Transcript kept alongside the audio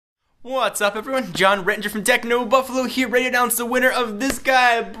What's up, everyone? John Rettinger from Techno Buffalo here, ready to announce the winner of this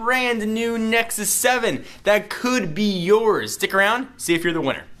guy, a brand new Nexus 7 that could be yours. Stick around, see if you're the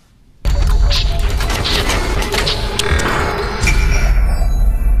winner.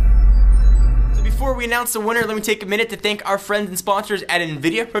 Before we announce the winner, let me take a minute to thank our friends and sponsors at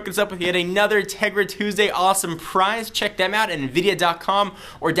NVIDIA for hooking us up with yet another Tegra Tuesday awesome prize. Check them out at NVIDIA.com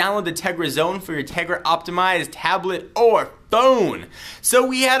or download the Tegra Zone for your Tegra optimized tablet or phone. So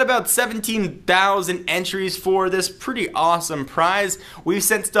we had about 17,000 entries for this pretty awesome prize. We've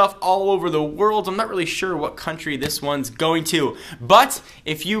sent stuff all over the world. I'm not really sure what country this one's going to, but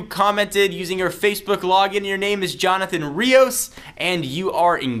if you commented using your Facebook login and your name is Jonathan Rios and you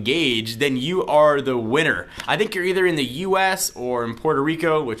are engaged, then you are the winner. I think you're either in the US or in Puerto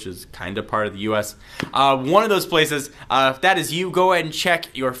Rico, which is kind of part of the US. One of those places. If that is you, go ahead and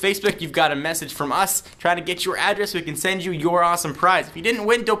check your Facebook. You've got a message from us trying to get your address so we can send you your awesome prize. If you didn't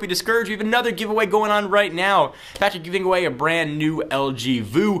win, don't be discouraged. We have another giveaway going on right now. Patrick giving away a brand new LG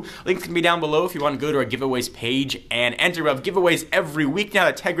VU. Links can be down below if you want to go to our giveaways page and enter. We have giveaways every week now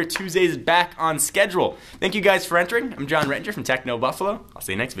that Tegra Tuesday is back on schedule. Thank you guys for entering. I'm John Rettinger from Techno Buffalo. I'll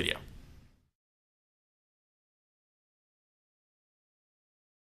see you next video.